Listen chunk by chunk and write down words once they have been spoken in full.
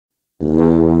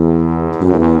All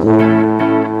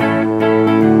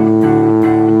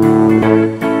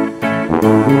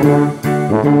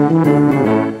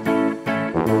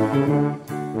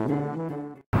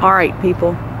right,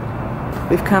 people,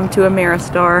 we've come to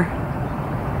Ameristar.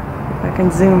 If I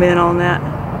can zoom in on that.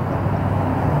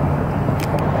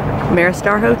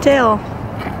 Ameristar Hotel.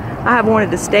 I have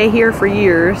wanted to stay here for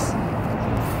years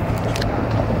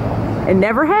and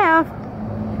never have.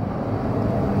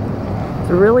 It's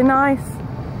really nice.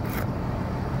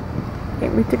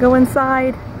 Can't wait to go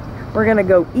inside. We're gonna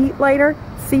go eat later.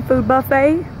 Seafood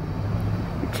buffet.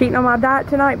 You're cheating on my diet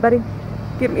tonight, buddy.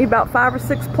 Get me about 5 or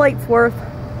 6 plates worth.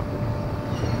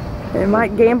 And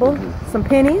might gamble some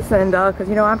pennies, and cause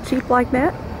you know I'm cheap like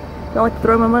that. I like to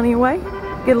throw my money away,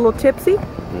 get a little tipsy,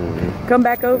 come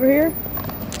back over here,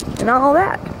 and all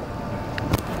that.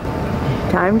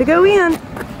 Time to go in.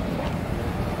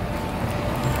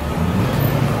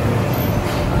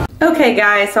 Okay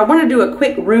guys, so I want to do a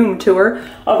quick room tour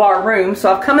of our room.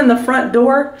 So I've come in the front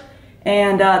door,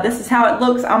 and this is how it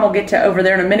looks. I'm gonna get to over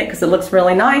there in a minute because it looks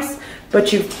really nice.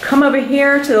 But you come over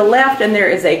here to the left, and there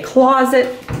is a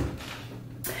closet,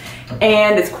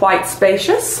 and it's quite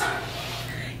spacious.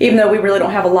 Even though we really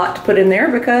don't have a lot to put in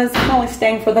there because I'm only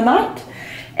staying for the night.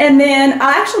 And then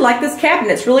I actually like this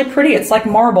cabinet. It's really pretty. It's like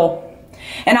marble.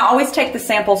 And I always take the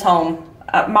samples home.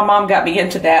 My mom got me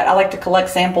into that. I like to collect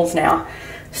samples now.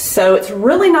 So it's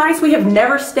really nice. We have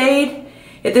never stayed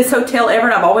at this hotel ever,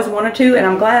 and I've always wanted to, and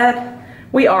I'm glad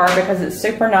we are because it's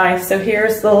super nice. So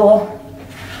here's the little,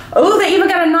 oh, they even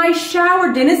got a nice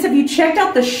shower. Dennis, have you checked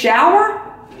out the shower?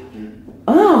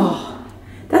 Oh,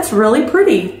 that's really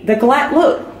pretty. The glass,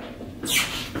 look.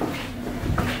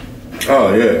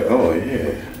 Oh yeah, oh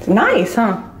yeah. It's nice,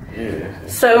 huh? Yeah.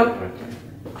 So,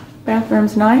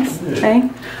 bathroom's nice. Yeah. Hey,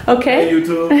 okay. Hey,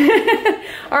 YouTube.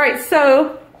 All right,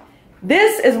 so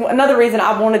this is another reason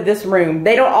I wanted this room.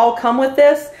 They don't all come with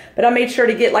this, but I made sure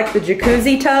to get like the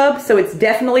jacuzzi tub, so it's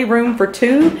definitely room for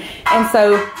 2. And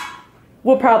so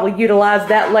we'll probably utilize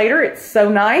that later. It's so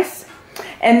nice.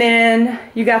 And then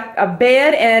you got a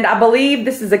bed, and I believe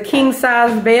this is a king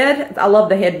size bed. I love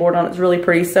the headboard on it. It's really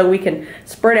pretty, so we can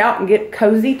spread out and get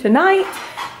cozy tonight.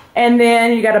 And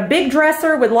then you got a big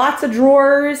dresser with lots of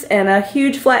drawers and a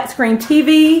huge flat screen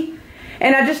TV.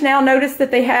 And I just now noticed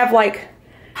that they have like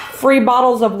free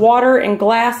bottles of water and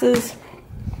glasses.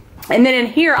 And then in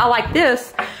here, I like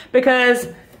this because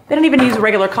they don't even use a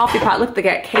regular coffee pot. Look, they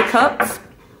got K-cups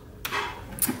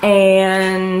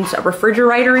and a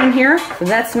refrigerator in here, so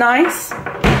that's nice.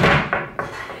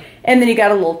 And then you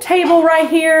got a little table right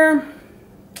here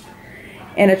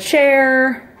and a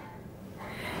chair,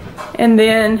 and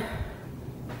then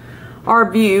our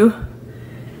view.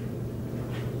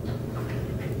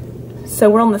 So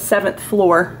we're on the 7th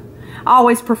floor. I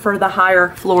always prefer the higher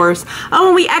floors. Oh,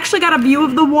 and we actually got a view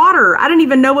of the water. I didn't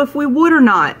even know if we would or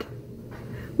not.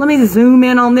 Let me zoom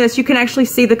in on this. You can actually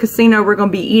see the casino. We're going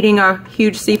to be eating a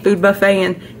huge seafood buffet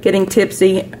and getting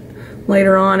tipsy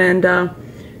later on, and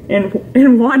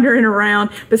wandering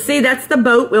around. But see, that's the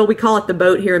boat. Well, we call it the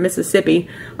boat here in Mississippi.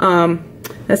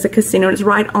 That's the casino, and it's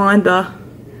right on the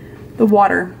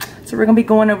water. So we're going to be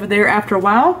going over there after a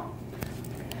while.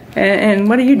 And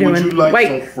what are you doing? Would you like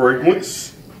some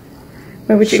fragrance?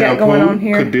 Wait, what you got going on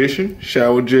here? Condition,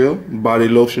 shower gel, body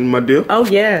lotion, my dear. Oh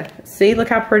yeah. See, look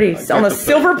how pretty. It's on a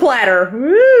silver platter.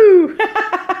 Woo!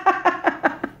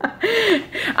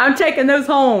 I'm taking those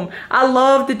home. I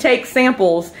love to take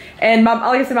samples. And like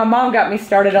I said, my mom got me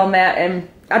started on that, and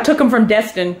I took them from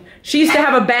Destin. She used to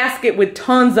have a basket with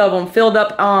tons of them filled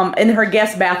up in her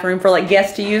guest bathroom for like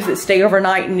guests to use that stay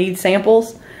overnight and need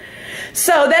samples.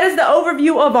 So that is the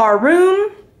overview of our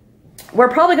room. We're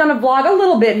probably going to vlog a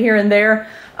little bit here and there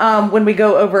when we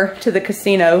go over to the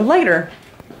casino later.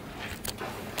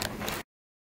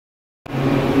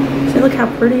 See, look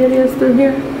how pretty it is through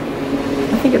here.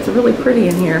 I think it's really pretty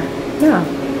in here. Yeah.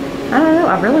 I don't know.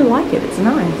 I really like it. It's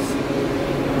nice.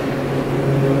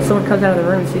 Someone comes out of the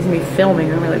room and sees me filming,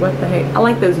 and I'm like, what the heck? I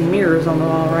like those mirrors on the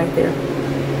wall right there.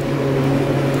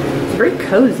 It's very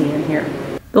cozy in here.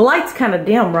 The light's kind of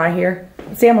dim right here.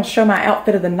 See, I'm going to show my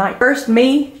outfit of the night. First,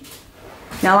 me.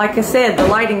 Now, like I said, the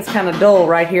lighting's kind of dull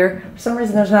right here. For some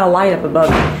reason, there's not a light up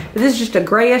above it. But this is just a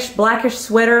grayish, blackish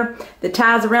sweater that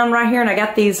ties around right here. And I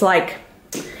got these, like,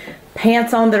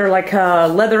 pants on that are, like,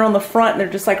 leather on the front. And they're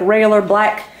just, like, regular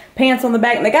black pants on the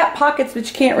back. And they got pockets, but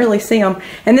you can't really see them.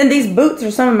 And then these boots are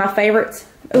some of my favorites.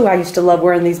 Ooh, I used to love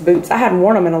wearing these boots. I hadn't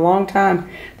worn them in a long time.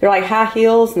 They're, like, high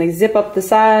heels, and they zip up the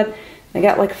side. They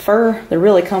got, like, fur. They're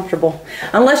really comfortable.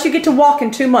 Unless you get to walking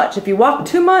too much. If you walk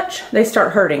too much, they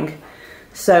start hurting.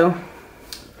 So,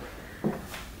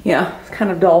 Yeah, it's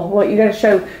kind of dull. Well, you gotta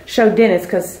show Dennis,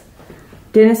 because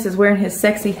Dennis is wearing his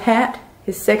sexy hat,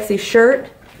 his sexy shirt.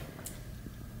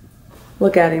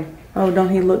 Look at him. Oh, don't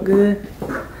he look good?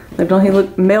 Don't he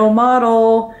look male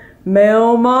model?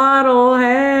 Male model,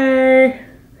 hey.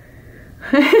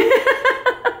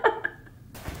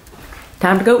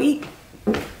 Time to go eat.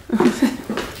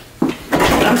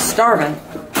 I'm starving.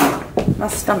 My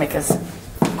stomach is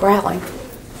growling.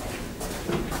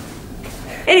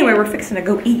 Anyway, we're fixing to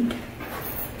go eat.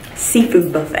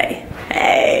 Seafood buffet.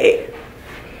 Hey.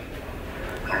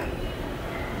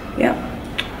 Yep.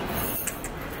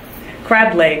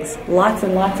 Crab legs. Lots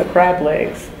and lots of crab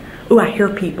legs. Ooh, I hear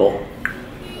people.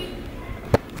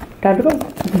 Time to go.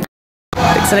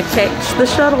 Fixing to catch the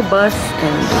shuttle bus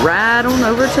and ride on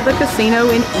over to the casino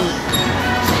and eat.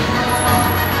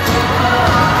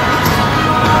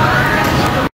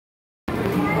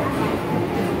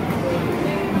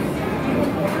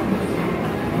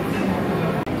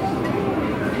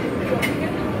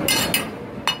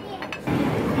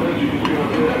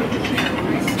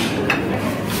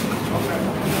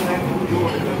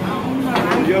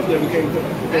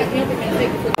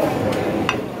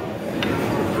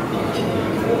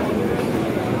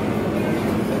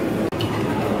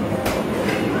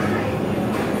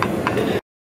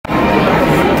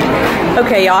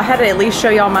 Okay, y'all, I had to at least show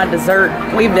y'all my dessert.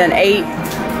 We've done 8,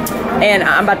 and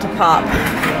I'm about to pop.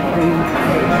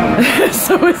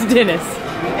 So is Dennis.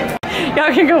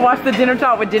 Y'all can go watch the Dinner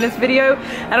Talk with Dennis video.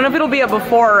 I don't know if it'll be up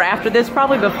before or after this,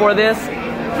 probably before this.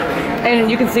 And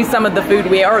you can see some of the food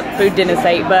food Dennis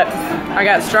ate, but I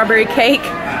got strawberry cake,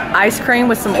 ice cream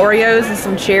with some Oreos and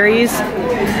some cherries.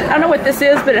 I don't know what this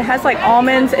is, but it has like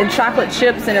almonds and chocolate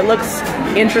chips, and it looks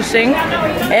interesting.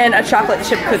 And a chocolate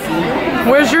chip cookie.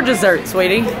 Where's your dessert,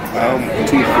 sweetie? I'm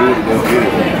too full to go get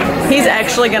it. He's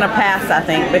actually gonna pass, I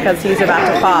think, because he's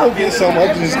about to pop. I'll get some. I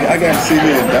got to see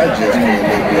me and digest me a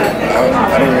little bit.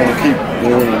 I don't want to keep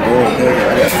going and going.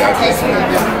 I got to digest me a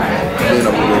bit. Then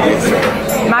I'm gonna go get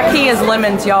some. My key is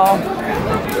lemons, y'all.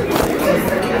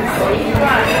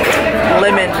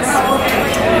 Lemons.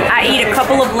 I eat a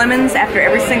couple of lemons after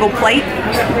every single plate,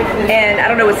 and I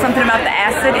don't know, it's something about the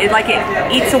acid. It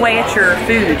eats away at your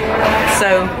food,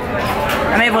 so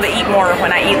I'm able to eat more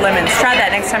when I eat lemons. Try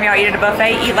that next time y'all eat at a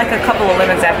buffet. Eat like a couple of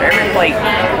lemons after every plate,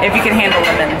 if you can handle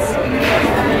lemons.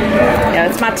 Yeah,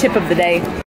 that's my tip of the day.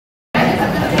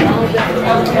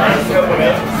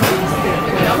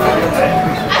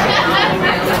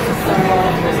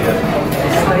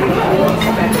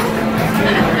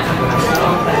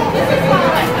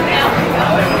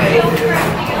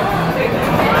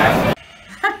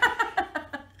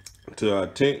 To our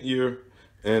 10th year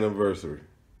anniversary.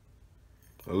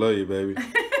 I love you, baby.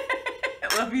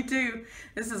 I love you too.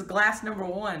 This is glass number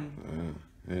 1.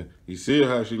 Yeah. You see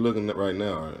how she's looking right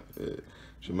now.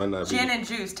 She might not be. Gin and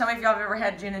juice. Tell me if y'all have ever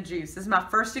had gin and juice. This is my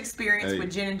first experience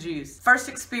with gin and juice. First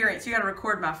experience. You gotta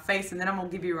record my face, and then I'm gonna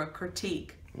give you a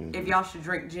critique if y'all should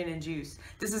drink gin and juice.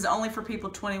 This is only for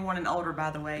people 21 and older, by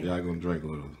the way. Y'all gonna drink a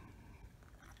little.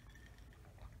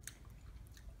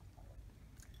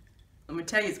 Let me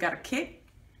tell you, it's got a kick.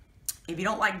 If you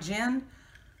don't like gin,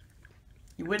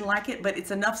 you wouldn't like it, but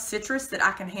it's enough citrus that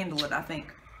I can handle it, I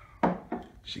think.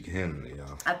 She can handle it,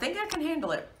 y'all. I think I can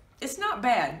handle it. It's not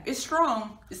bad. It's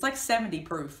strong. It's like 70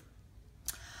 proof.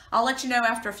 I'll let you know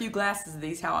after a few glasses of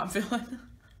these how I'm feeling.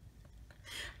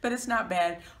 But it's not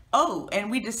bad. Oh, and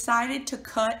we decided to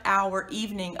cut our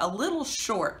evening a little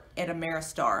short at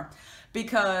Ameristar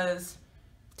because,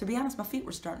 to be honest, my feet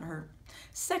were starting to hurt.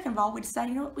 Second of all, we decided,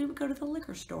 you know what, we would go to the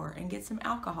liquor store and get some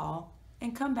alcohol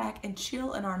and come back and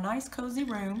chill in our nice cozy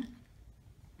room.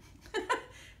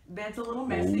 Bed's a little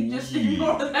messy, just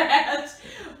ignore that.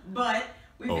 But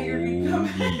we figured we'd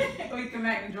come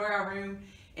back and enjoy our room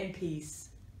in peace.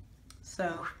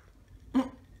 So,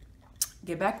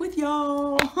 get back with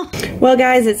y'all. Well,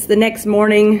 guys, it's the next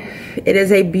morning. It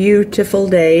is a beautiful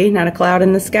day, not a cloud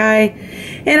in the sky.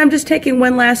 And I'm just taking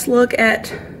one last look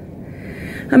at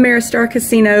Ameristar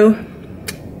Casino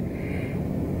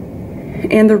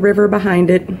and the river behind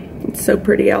it. It's so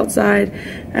pretty outside.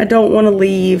 I don't want to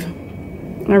leave.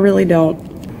 I really don't.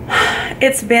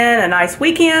 It's been a nice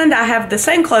weekend. I have the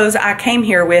same clothes I came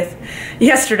here with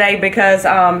yesterday because,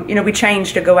 you know, we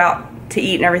changed to go out to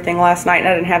eat and everything last night, and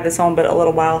I didn't have this on but a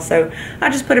little while, so I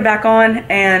just put it back on,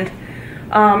 and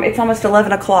it's almost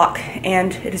 11 o'clock,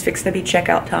 and it is fixing to be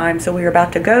checkout time, so we're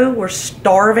about to go. We're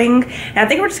starving, and I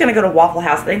think we're just going to go to Waffle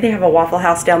House. I think they have a Waffle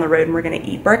House down the road, and we're going to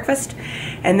eat breakfast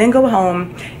and then go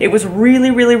home. It was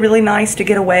really, really, really nice to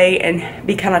get away and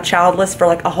be kind of childless for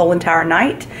like a whole entire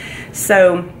night,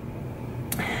 so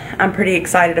I'm pretty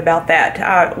excited about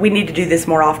that. We need to do this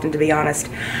more often, to be honest.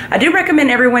 I do recommend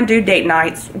everyone do date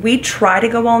nights. We try to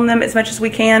go on them as much as we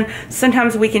can.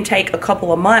 Sometimes we can take a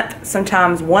couple a month,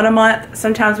 sometimes one a month,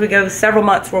 sometimes we go several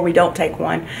months where we don't take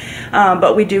one.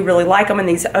 But we do really like them, and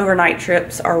these overnight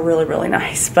trips are really, really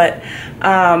nice. But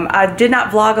I did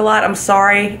not vlog a lot. I'm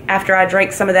sorry. After I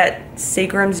drank some of that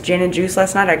Seagram's gin and juice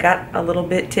last night, I got a little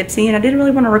bit tipsy, and I didn't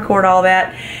really want to record all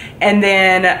that. And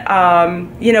then,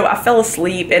 you know, I fell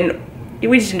asleep, and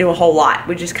we just didn't do a whole lot.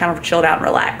 We just kind of chilled out and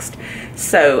relaxed.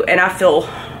 So, and I feel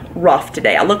rough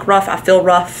today. I look rough. I feel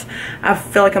rough. I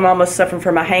feel like I'm almost suffering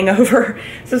from a hangover.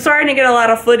 So sorry I didn't get a lot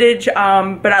of footage, but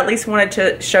I at least wanted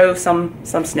to show some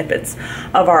snippets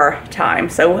of our time.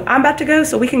 So I'm about to go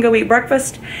so we can go eat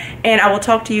breakfast, and I will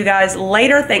talk to you guys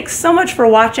later. Thanks so much for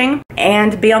watching,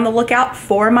 and be on the lookout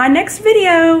for my next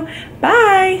video.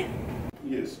 Bye.